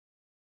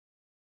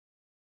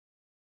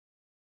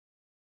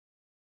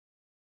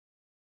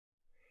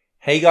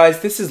Hey guys,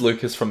 this is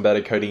Lucas from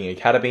Better Coding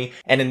Academy,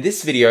 and in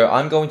this video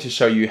I'm going to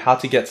show you how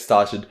to get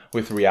started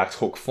with React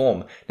Hook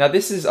Form. Now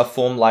this is a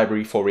form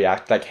library for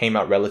React that came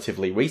out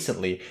relatively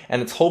recently,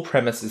 and its whole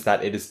premise is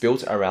that it is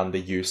built around the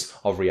use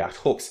of React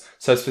hooks.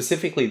 So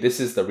specifically this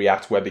is the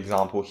React web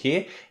example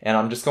here, and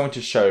I'm just going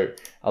to show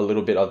a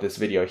little bit of this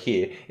video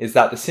here, is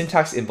that the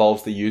syntax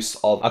involves the use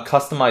of a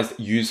customized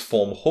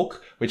UseForm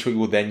hook, which we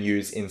will then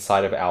use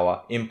inside of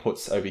our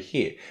inputs over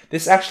here.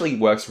 This actually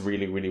works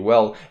really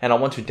well, and I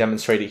want to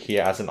demonstrate it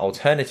here as an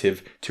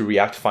alternative to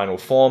React Final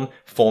Form,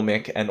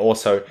 Formic, and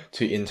also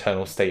to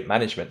internal state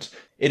management.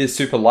 It is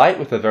super light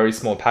with a very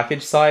small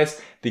package size.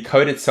 The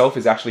code itself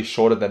is actually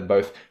shorter than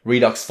both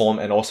Redux Form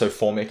and also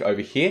Formic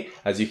over here,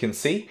 as you can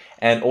see.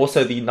 And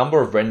also the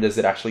number of renders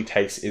it actually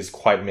takes is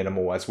quite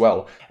minimal as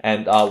well.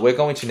 And we're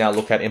going to now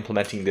look at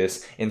implementing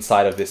this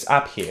inside of this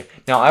app here.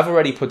 Now I've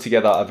already put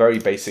together a very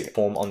basic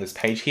form on this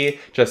page here,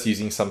 just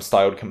using some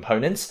styled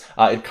components.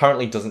 It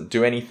currently doesn't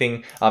do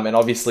anything. And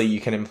obviously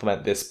you can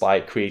implement this by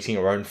creating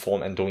your own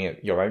form and doing it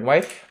your own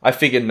way. I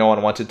figured no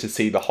one wanted to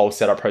see the whole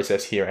setup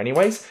process here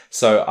anyways.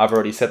 So I've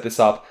already set this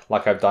up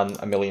like I've done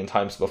a million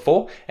times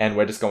before, and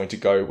we're just going to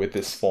go with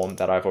this form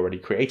that I've already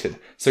created.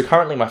 So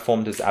currently my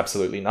form does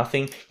absolutely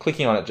nothing.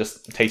 Clicking on it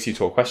just takes you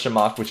to a question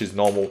mark, which is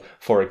normal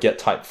for a get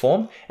type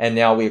form. And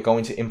now we're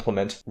going to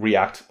implement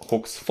React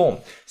hooks form.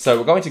 So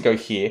we're going to go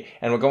here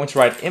and we're going to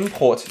write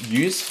import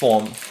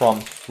UseForm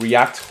from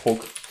React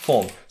hook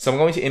form. So I'm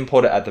going to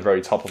import it at the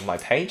very top of my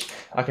page.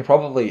 I can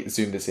probably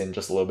zoom this in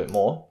just a little bit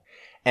more.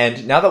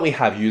 And now that we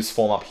have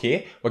UseForm up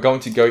here, we're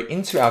going to go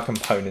into our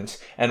component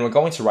and we're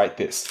going to write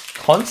this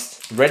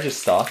const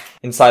register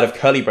inside of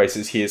curly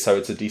braces here, so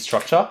it's a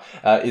destructor,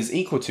 is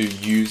equal to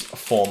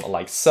UseForm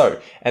like so.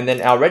 And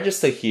then our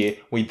register here,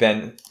 we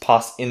then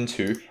pass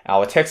into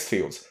our text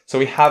fields. So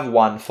we have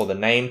one for the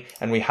name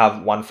and we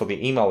have one for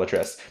the email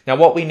address. Now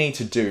what we need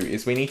to do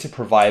is we need to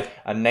provide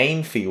a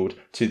name field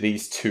to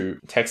these two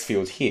text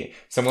fields here.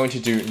 So I'm going to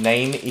do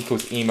name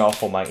equals email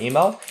for my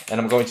email, and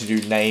I'm going to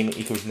do name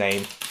equals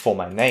name for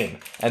my name.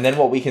 And then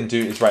what we can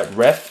do is write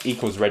ref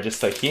equals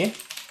register here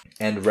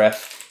and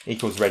ref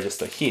equals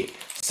register here.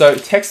 So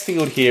text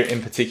field here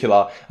in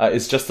particular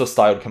is just a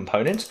styled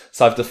component.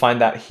 So I've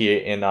defined that here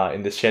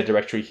in this shared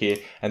directory here,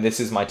 and this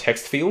is my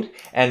text field.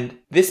 And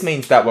this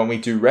means that when we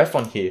do ref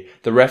on here,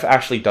 the ref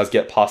actually does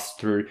get passed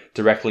through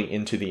directly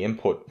into the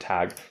input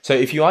tag. So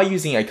if you are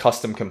using a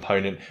custom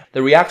component,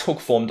 the React Hook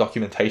Form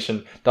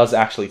documentation does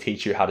actually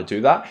teach you how to do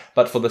that.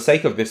 But for the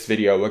sake of this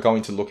video, we're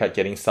going to look at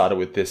getting started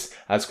with this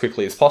as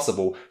quickly as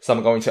possible. So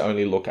I'm going to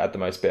only look at the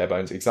most bare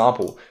bones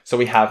example. So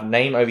we have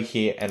name over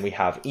here and we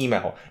have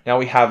email. Now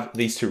we have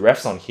these two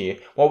refs on here.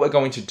 What we're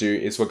going to do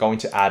is we're going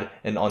to add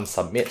an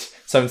OnSubmit.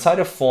 So inside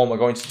of form, we're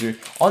going to do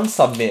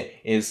OnSubmit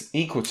is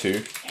equal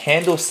to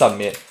handle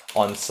submit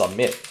on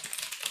submit.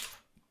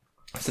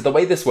 So the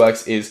way this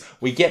works is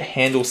we get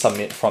handle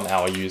submit from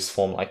our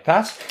UseForm like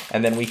that,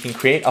 and then we can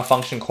create a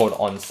function called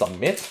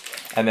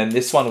onSubmit, and then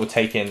this one will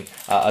take in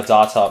a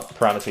data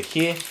parameter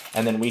here,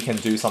 and then we can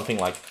do something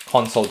like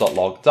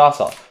console.log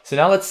data. So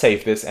now let's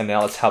save this, and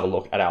now let's have a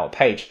look at our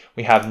page.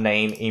 We have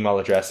name, email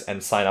address,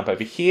 and sign up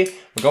over here.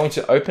 We're going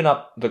to open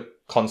up the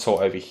console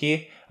over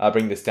here,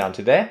 bring this down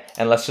to there,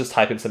 and let's just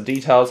type in some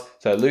details.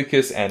 So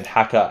Lucas and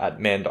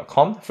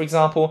hacker@man.com, for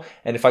example.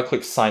 And if I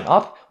click sign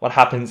up, what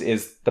happens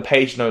is the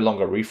page no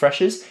longer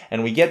refreshes,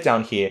 and we get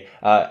down here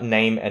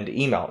name and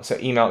email. So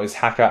email is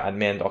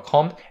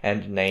hacker@man.com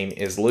and name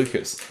is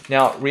Lucas.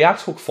 Now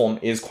React Hook Form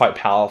is quite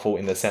powerful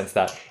in the sense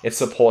that it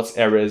supports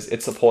errors,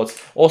 it supports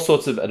all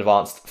sorts of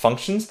advanced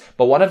functions,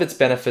 but one of its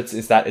benefits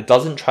is that it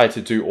doesn't try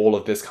to do all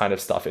of this kind of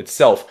stuff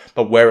itself,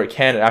 but where it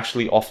can, it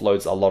actually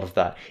offloads a lot of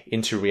that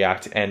into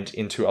React and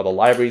into other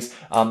libraries.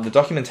 The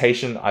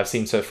documentation I've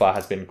seen so far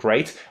has been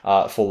great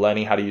for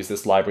learning how to use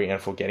this library and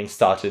for getting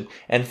started,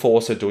 and for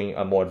also doing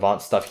a more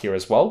advanced stuff here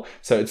as well.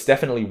 So it's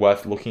definitely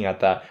worth looking at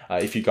that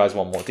if you guys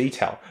want more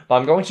detail. But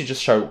I'm going to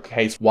just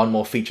showcase one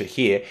more feature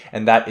here,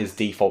 and that is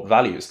default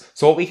values.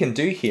 So what we can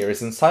do here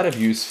is inside of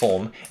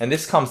UseForm, and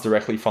this comes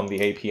directly from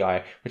the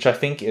API, which I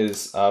think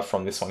is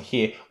from this one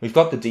here, we've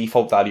got the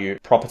default value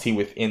property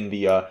within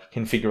the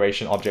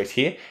configuration object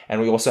here, and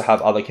we also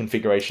have other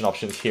configuration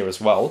options here as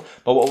well.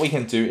 But what we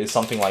can do is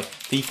something like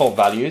default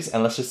values,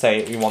 and let's just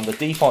say we want the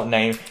default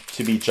name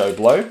to be Joe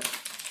Blow,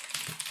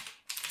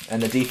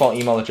 and the default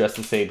email address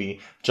to say be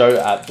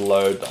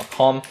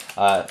joe@blow.com,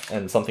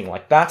 and something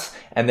like that.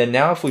 And then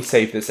now if we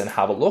save this and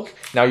have a look,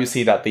 now you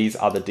see that these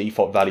are the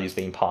default values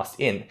being passed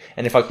in.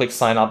 And if I click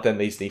sign up, then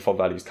these default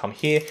values come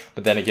here.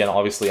 But then again,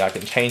 obviously I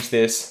can change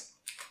this,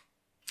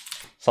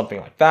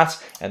 something like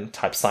that, and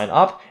type sign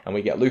up, and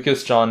we get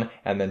Lucas, John,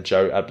 and then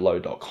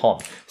joe@blow.com.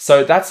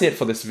 So that's it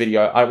for this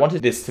video. I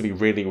wanted this to be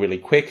really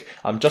quick,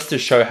 just to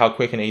show how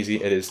quick and easy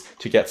it is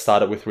to get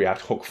started with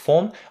React Hook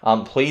Form.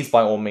 Please,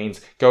 by all means,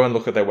 go and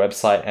look at their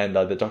website and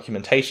the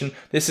documentation.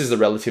 This is a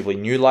relatively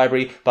new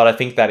library, but I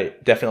think that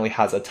it definitely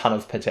has a ton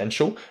of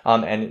potential,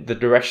 and the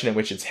direction in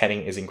which it's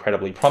heading is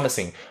incredibly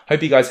promising.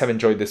 Hope you guys have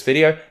enjoyed this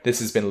video. This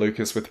has been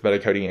Lucas with Better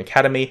Coding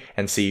Academy,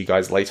 and see you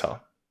guys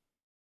later.